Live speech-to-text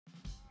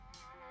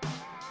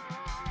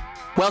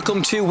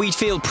Welcome to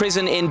Wheatfield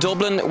Prison in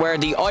Dublin, where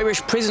the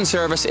Irish Prison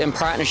Service, in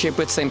partnership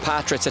with St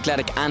Patrick's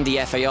Athletic and the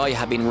FAI,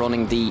 have been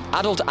running the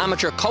adult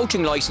amateur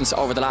coaching licence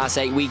over the last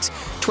 8 weeks.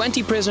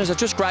 20 prisoners have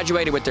just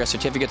graduated with their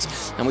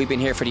certificates, and we've been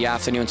here for the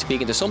afternoon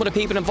speaking to some of the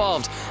people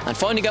involved and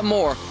finding out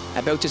more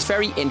about this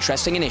very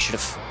interesting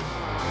initiative.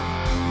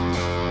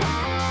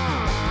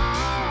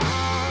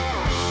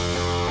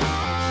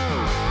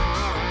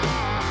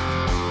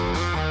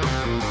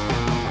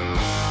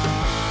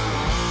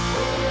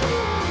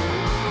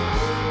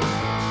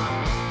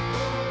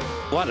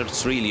 What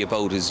it's really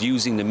about is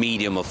using the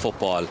medium of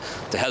football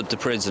to help the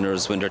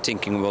prisoners when they're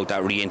thinking about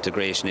that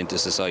reintegration into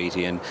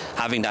society and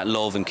having that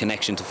love and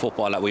connection to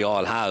football that we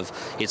all have.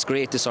 It's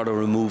great to sort of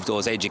remove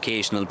those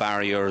educational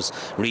barriers,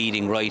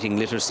 reading, writing,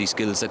 literacy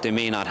skills that they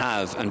may not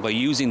have, and by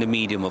using the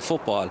medium of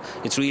football,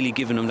 it's really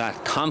given them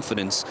that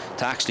confidence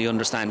to actually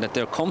understand that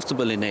they're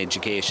comfortable in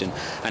education,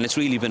 and it's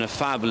really been a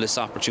fabulous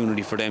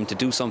opportunity for them to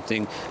do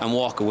something and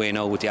walk away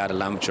now with the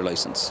adult amateur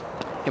licence.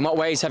 In what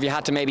ways have you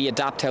had to maybe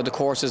adapt how the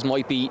courses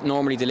might be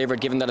normally delivered,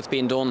 given that it's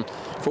being done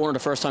for one of the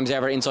first times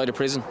ever inside a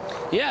prison?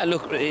 Yeah,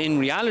 look, in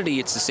reality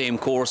it's the same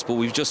course, but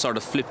we've just sort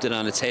of flipped it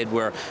on its head,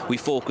 where we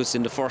focused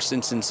in the first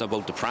instance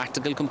about the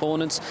practical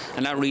components,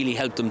 and that really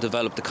helped them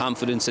develop the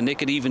confidence, and they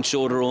could even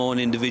show their own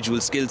individual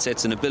skill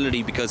sets and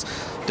ability, because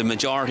the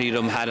majority of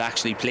them had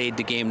actually played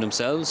the game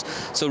themselves.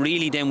 So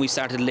really then we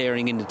started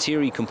layering in the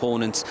theory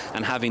components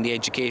and having the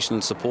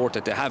educational support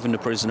that they have in the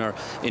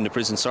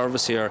prison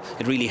service here.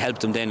 It really helped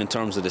them then in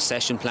terms of the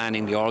session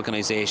planning, the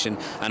organisation,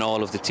 and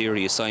all of the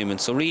theory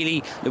assignments. So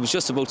really it was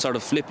just about sort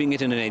of flipping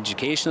it in an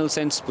educational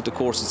sense, but the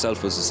course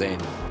itself was the same.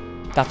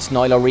 That's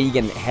Niall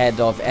O'Regan,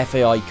 head of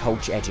FAI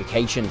Coach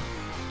Education.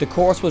 The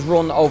course was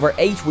run over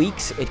 8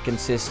 weeks. It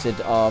consisted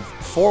of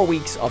 4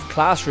 weeks of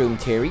classroom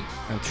theory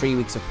and 3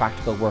 weeks of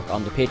practical work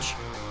on the pitch,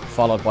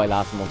 followed by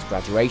last month's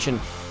graduation.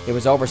 It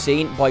was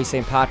overseen by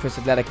St Patrick's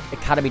Athletic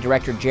Academy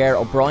Director Ger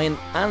O'Brien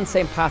and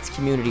St Pat's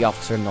Community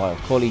Officer Niall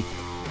Cully.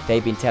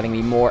 They've been telling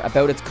me more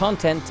about its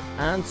content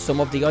and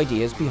some of the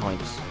ideas behind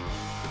it.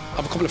 I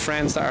have a couple of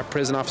friends that are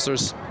prison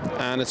officers,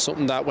 and it's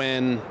something that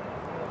when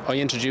I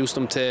introduced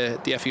them to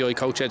the FAI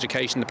Coach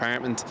Education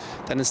Department,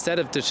 that instead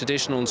of the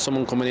traditional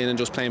someone coming in and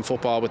just playing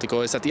football with the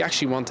guys, that they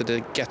actually wanted to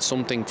get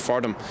something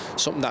for them,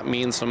 something that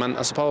means to them. And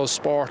I suppose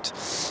sport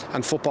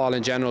and football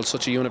in general is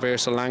such a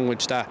universal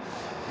language that,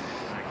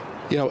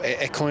 you know,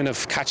 it kind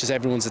of catches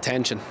everyone's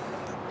attention.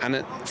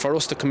 And for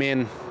us to come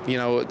in, you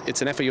know,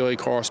 it's an FAI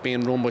course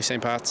being run by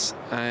St Pat's,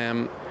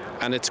 and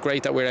it's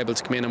great that we're able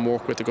to come in and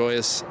work with the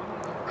guys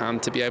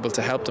and to be able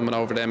to help them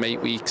over them 8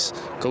 weeks,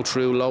 go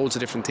through loads of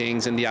different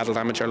things in the adult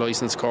amateur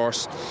licence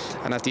course.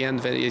 And at the end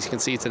of it, as you can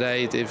see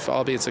today, they've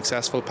all been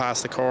successful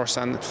past the course,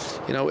 and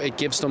you know, it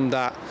gives them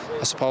that,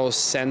 I suppose,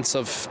 sense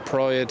of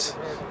pride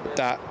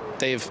that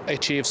they've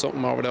achieved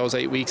something over those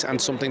 8 weeks and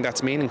something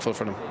that's meaningful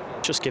for them.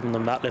 Just giving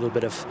them that little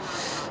bit of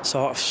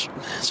sort of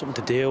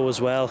something to do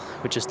as well,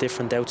 which is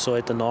different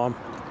outside the norm,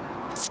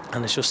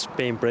 and it's just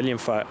been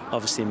brilliant for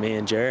obviously me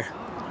and Ger.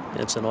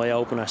 It's an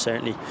eye-opener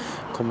certainly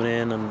coming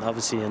in, and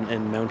obviously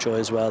in Mountjoy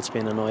as well, it's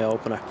been an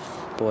eye-opener,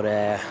 but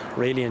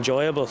really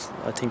enjoyable.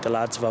 I think the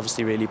lads have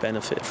obviously really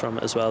benefited from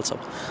it as well, so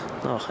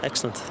no,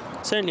 excellent.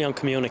 Certainly on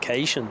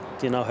communication,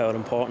 you know how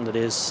important it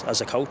is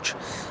as a coach,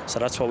 so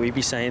that's what we'd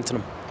be saying to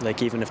them,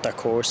 like even if they're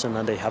coursing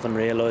and they haven't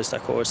realised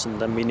they're coursing,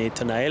 then we need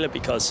to nail it,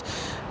 because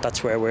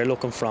that's where we're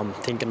looking from,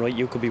 thinking, right,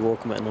 you could be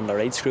working with an under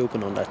 8s group,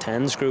 an under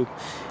 10s group.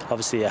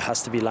 Obviously it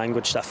has to be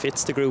language that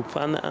fits the group,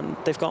 and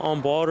they've got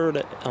on board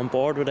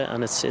with it,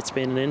 and it's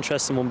been an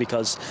interesting one,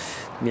 because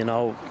you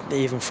know,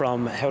 even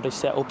from how they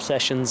set up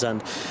sessions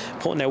and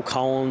putting out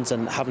cones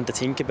and having to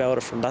think about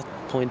it from that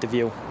point of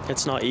view,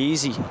 it's not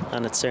easy,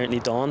 and it's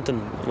certainly daunting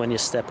when you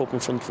step up in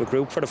front of a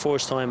group for the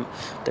first time.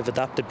 They've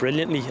adapted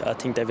brilliantly. I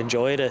think they've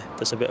enjoyed it.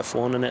 There's a bit of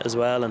fun in it as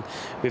well, and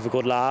we have a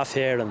good laugh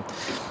here, and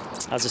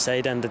as I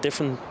say, then the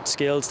different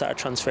skills that are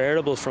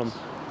transferable from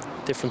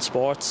different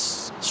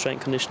sports,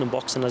 strength conditioning,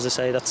 boxing, as I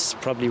say, that's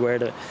probably where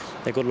the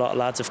good lot of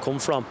lads have come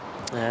from.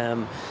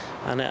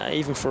 And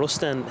even for us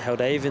then, how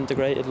they've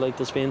integrated, like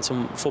there's been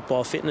some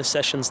football fitness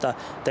sessions that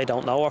they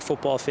don't know are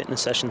football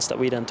fitness sessions that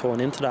we then turn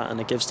into that,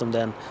 and it gives them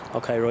then,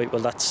 okay, right,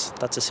 well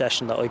that's a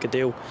session that I could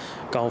do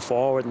going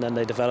forward, and then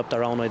they develop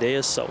their own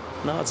ideas. So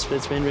no,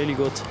 it's been really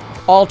good.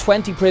 All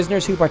 20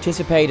 prisoners who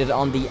participated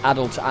on the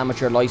adult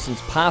amateur licence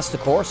passed the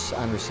course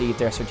and received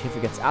their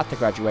certificates at the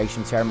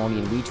graduation ceremony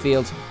in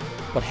Wheatfield.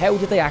 But how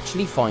did they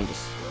actually find it?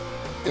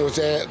 It was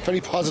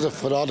very positive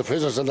for all the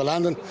prisoners on the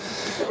landing.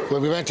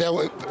 When we went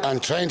out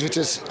and trained with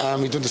us,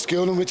 and we done the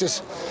schooling with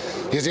us,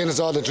 he was in us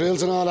all the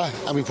drills and all that,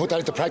 and we put that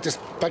into practice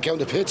back out on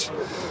the pitch.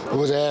 It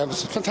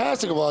was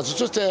fantastic. It was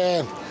just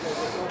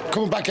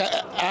coming back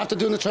after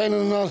doing the training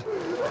and all,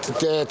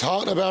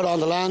 talking about all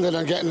the landing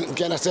and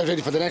getting ourselves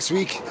ready for the next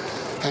week.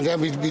 And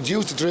then we'd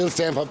use the drills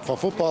then for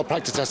football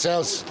practice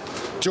ourselves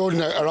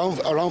during our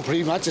own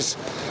pre-matches,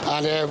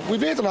 And we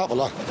learned an awful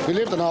lot. We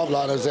learned an awful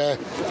lot. It was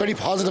very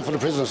positive for the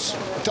prisoners.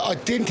 I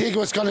didn't think it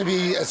was going to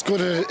be as good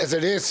as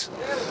it is.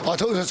 I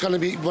thought it was going to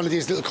be one of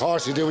these little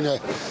courses you do when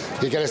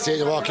you get a stage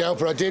and walk out,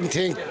 but I didn't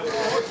think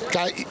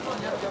that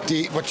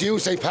what you,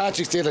 St.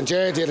 Patrick's did and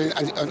Jerry did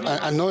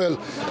and Niall,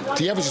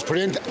 the emphasis put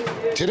in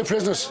to the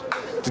prisoners,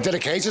 the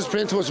dedication put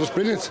into us was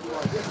brilliant.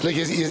 Like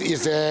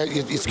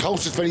his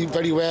coached us very,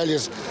 very well.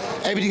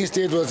 Everything he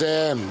did was,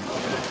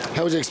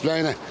 how would you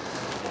explain it?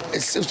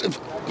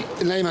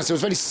 In layman's, it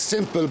was very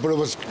simple, but it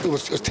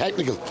was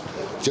technical.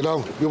 You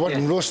know, we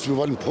weren't rushed, we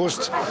weren't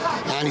pushed,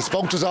 and he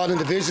spoke to us all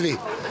individually,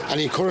 and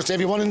he encouraged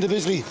everyone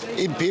individually,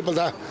 even people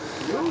that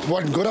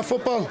weren't good at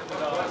football.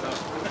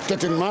 That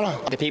didn't matter.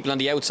 The people on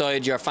the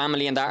outside, your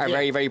family and that are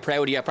very, very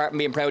proud of you, apart from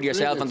being proud of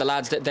yourself, and the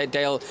lads,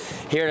 they'll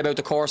hear about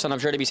the course, and I'm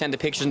sure they'll be sending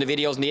the pictures and the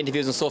videos and the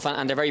interviews and stuff,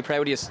 and they're very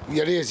proud of you.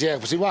 Yeah, it is, yeah.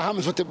 But see, what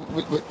happens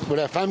with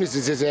our families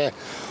is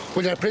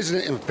when you're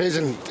in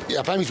prison,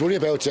 your families worry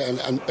about you,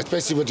 and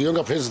especially with the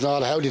younger prisoners and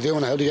all, how are they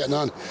doing, how are they getting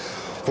on.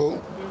 But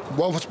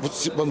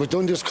when we're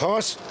doing this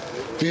course,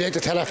 we like to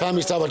tell our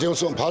families that we're doing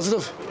something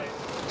positive.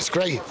 It's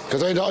great,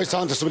 because I was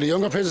talking to some of the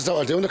younger prisoners that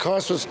were doing the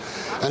courses,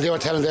 and they were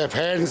telling their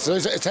parents, I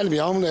was telling my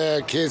own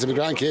kids and my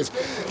grandkids,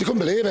 they couldn't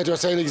believe it. They were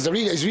saying he's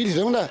really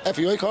doing that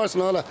FEI course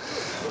and all that.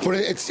 But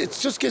it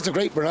just gives a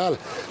great morale,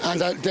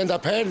 and then their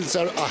parents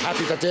are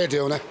happy that they're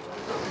doing it.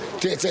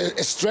 It's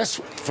a stress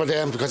for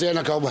them, because they're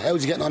not going, well,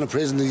 how's he getting on in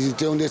prison? He's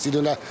doing this, he's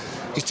doing that.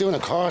 He's doing a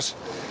course,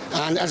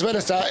 and as well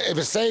as that,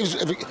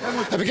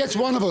 if it gets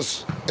one of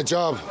us a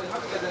job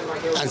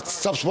and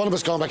stops one of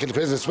us going back into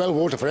prison, it's well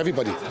worth it for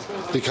everybody,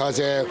 because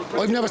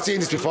I've never seen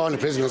this before in the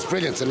prison. It's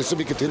brilliant, and it should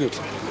be continued.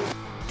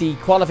 The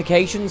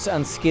qualifications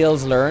and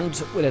skills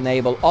learned will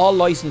enable all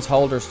licence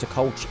holders to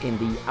coach in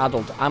the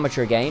adult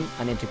amateur game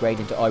and integrate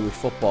into Irish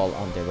football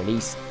on their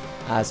release,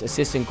 as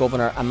Assistant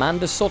Governor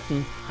Amanda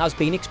Sutton has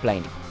been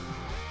explaining.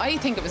 I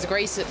think it was a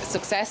great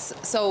success.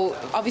 So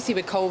obviously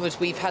with COVID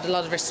we've had a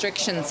lot of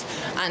restrictions,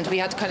 and we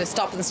had to kind of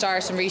stop and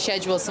start and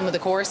reschedule some of the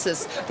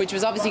courses, which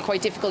was obviously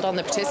quite difficult on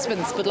the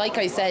participants. But like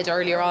I said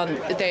earlier on,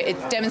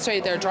 it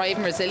demonstrated their drive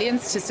and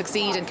resilience to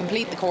succeed and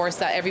complete the course,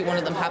 that every one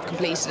of them have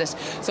completed it.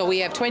 So we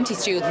have 20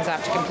 students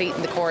after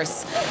completing the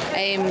course.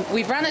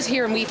 We've ran it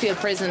here in Weefield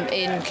Prison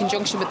in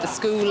conjunction with the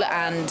school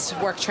and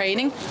work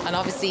training, and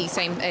obviously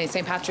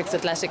St. Patrick's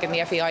Athletic and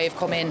the FEI have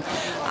come in,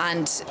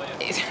 and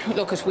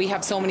look, we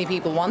have so many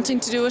people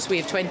wanting to do it. We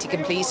have 20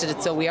 completed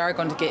it, so we are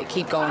going to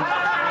keep going.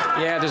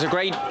 Yeah, there's a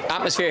great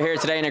atmosphere here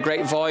today and a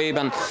great vibe,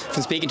 and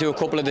from speaking to a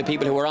couple of the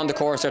people who were on the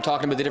course, they're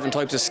talking about the different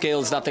types of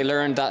skills that they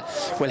learned that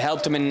will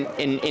help them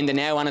in the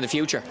now and in the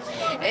future.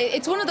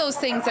 It's one of those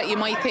things that you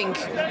might think,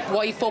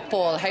 why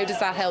football? How does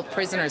that help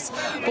prisoners?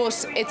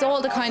 But it's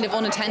all the kind of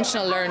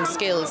unintentional learned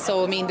skills.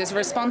 So I mean, there's a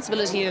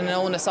responsibility and an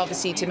onus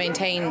obviously to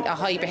maintain a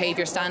high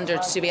behaviour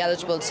standard to be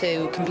eligible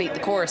to complete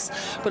the course,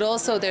 but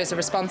also there's a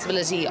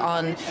responsibility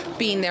on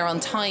being there on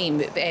time,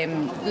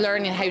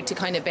 learning how to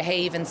kind of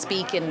behave and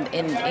speak in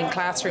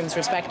classrooms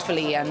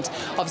respectfully, and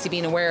obviously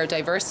being aware of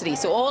diversity.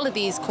 So all of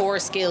these core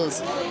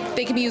skills,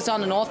 they can be used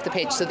on and off the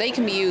pitch, so they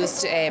can be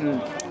used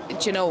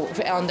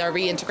on their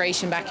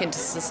reintegration back into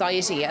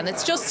society. And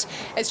it's just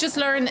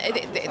learn.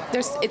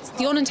 It's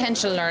the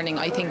unintentional learning,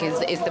 I think,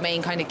 is the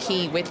main kind of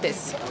key with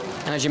this.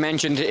 And as you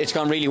mentioned, it's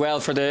gone really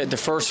well for the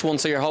first one,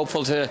 so you're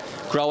hopeful to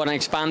grow it and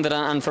expand it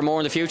and for more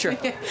in the future.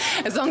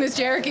 As long as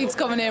Jared keeps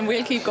coming in,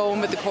 we'll keep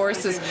going with the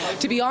courses.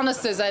 To be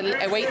honest, there's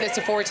a wait list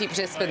of 40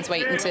 participants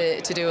waiting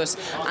to do it,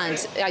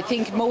 and I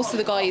think most of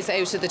the guys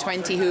out of the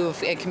 20 who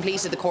have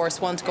completed the course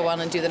want to go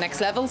on and do the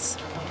next levels.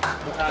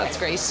 That's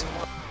great.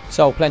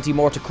 So plenty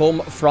more to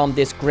come from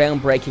this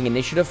groundbreaking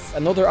initiative.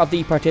 Another of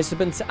the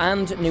participants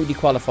and newly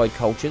qualified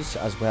coaches,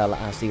 as well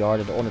as the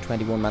Ireland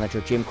Under-21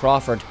 manager Jim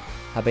Crawford,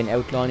 have been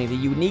outlining the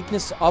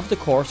uniqueness of the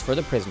course for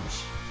the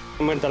prisoners.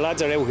 When the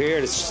lads are out here,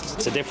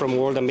 it's a different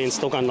world than being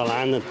stuck on the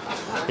land. And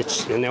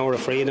it's an hour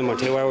of freedom or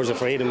 2 hours of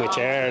freedom with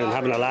chair and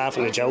having a laugh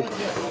and a joke.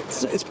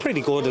 It's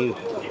pretty good, and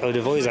I'd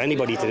advise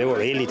anybody to do it,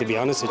 really, to be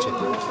honest with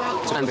you.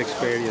 It's a good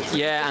experience.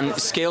 Yeah, and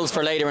skills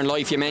for later in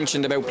life. You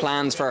mentioned about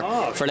plans for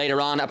later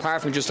on,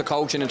 apart from just the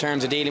coaching in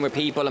terms of dealing with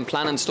people and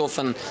planning stuff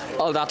and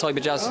all that type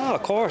of jazz. Oh,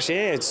 of course,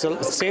 yeah. It's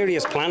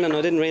serious planning.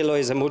 I didn't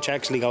realise how much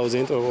actually goes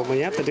into it. But when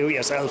you have to do it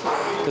yourself,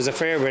 there's a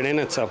fair bit in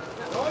it, so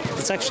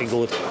it's actually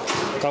good.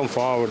 Going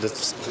forward,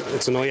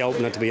 it's an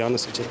eye-opener, to be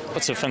honest with you.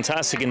 It's a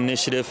fantastic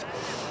initiative.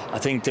 I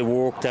think the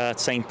work that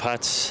St.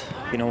 Pat's,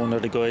 under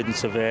the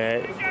guidance of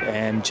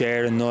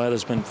Ger and Niall,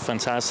 has been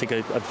fantastic.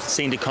 I've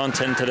seen the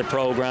content of the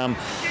programme,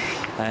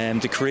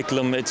 the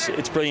curriculum.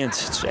 It's brilliant.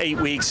 It's 8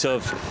 weeks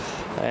of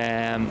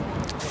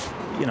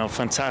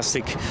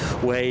fantastic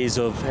ways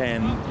of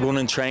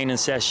running training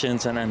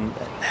sessions and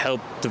help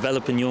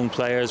developing young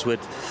players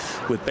with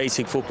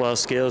basic football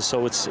skills.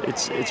 So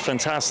it's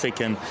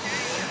fantastic. And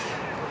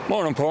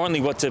more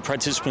importantly, what the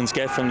participants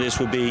get from this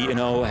would be,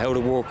 how to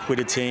work with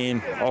a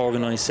team,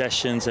 organise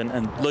sessions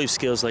and life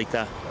skills like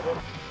that.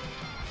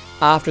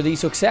 After the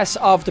success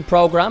of the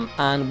programme,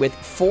 and with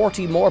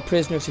 40 more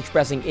prisoners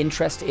expressing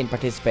interest in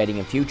participating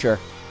in future,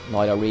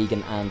 Niall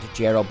O'Regan and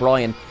Ger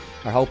O'Brien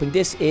are hoping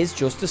this is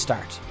just the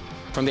start.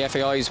 From the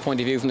FAI's point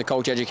of view, from the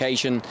coach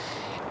education,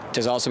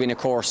 there's also been a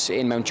course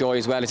in Mountjoy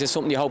as well. Is this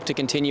something you hope to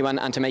continue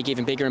and to make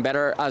even bigger and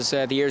better as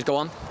the years go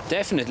on?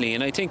 Definitely,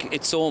 and I think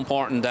it's so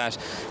important that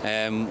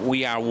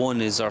We Are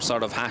One is our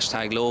sort of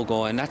hashtag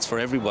logo, and that's for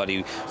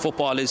everybody.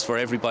 Football is for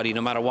everybody,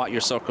 no matter what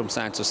your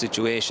circumstance or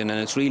situation, and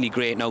it's really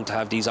great now to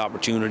have these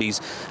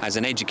opportunities as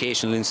an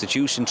educational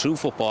institution through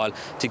football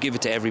to give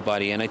it to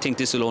everybody, and I think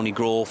this will only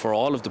grow for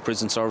all of the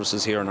prison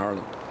services here in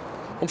Ireland.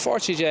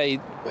 Unfortunately, Jay,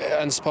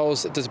 and I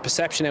suppose there's a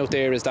perception out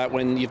there is that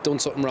when you've done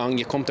something wrong,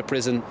 you come to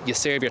prison, you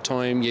serve your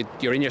time,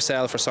 you're in your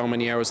cell for so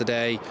many hours a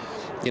day,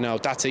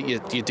 that's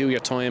it, you do your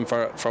time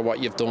for what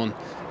you've done.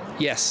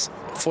 Yes,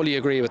 fully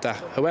agree with that.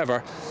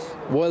 However,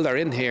 while they're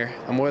in here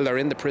and while they're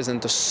in the prison,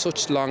 there's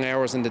such long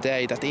hours in the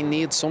day that they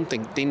need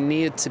something. They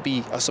need to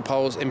be, I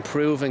suppose,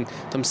 improving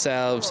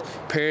themselves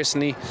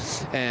personally.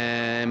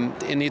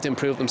 They need to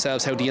improve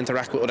themselves, how they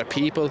interact with other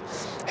people,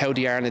 how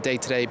they are on a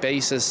day-to-day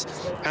basis,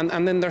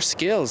 and then their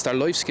skills, their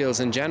life skills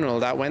in general,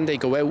 that when they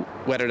go out,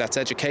 whether that's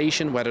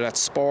education, whether that's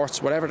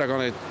sports, whatever they're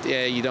going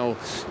to,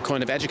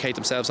 kind of educate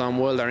themselves on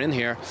while they're in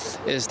here,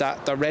 is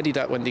that they're ready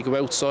that when they go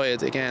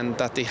outside again,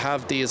 that they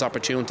have these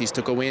opportunities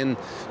to go in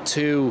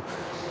to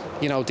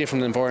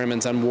different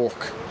environments and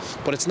work.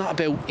 But it's not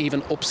about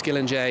even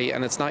upskilling, Jay,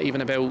 and it's not even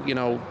about,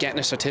 getting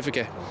a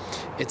certificate.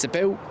 It's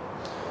about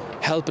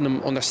helping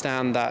them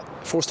understand that,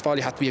 first of all,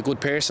 you have to be a good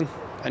person,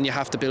 and you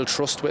have to build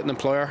trust with an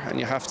employer, and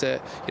you have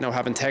to,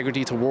 have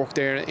integrity to work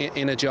there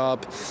in a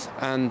job.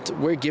 And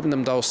we're giving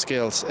them those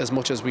skills as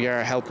much as we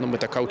are helping them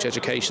with their coach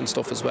education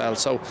stuff as well.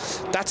 So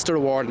that's the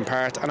rewarding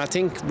part. And I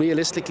think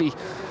realistically,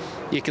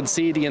 you can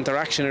see the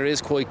interaction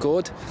is quite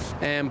good,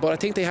 but I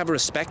think they have a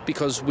respect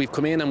because we've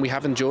come in and we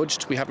haven't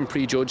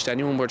prejudged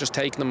anyone. We're just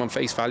taking them on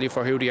face value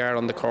for who they are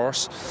on the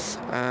course,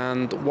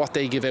 and what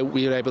they give out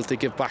we're able to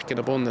give back in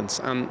abundance.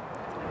 And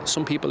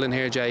some people in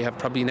here, Jay, have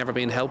probably never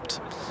been helped,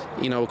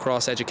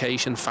 across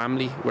education,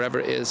 family, wherever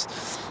it is,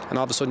 and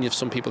all of a sudden you have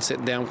some people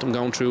sitting down with them,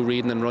 going through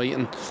reading and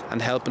writing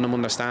and helping them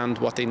understand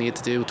what they need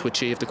to do to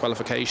achieve the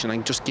qualification,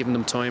 and just giving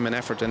them time and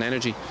effort and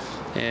energy,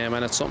 and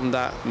it's something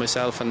that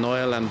myself and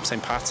Niall and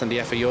St Pat's and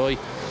the FAI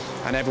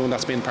and everyone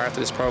that's been part of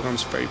this programme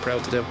is very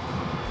proud to do.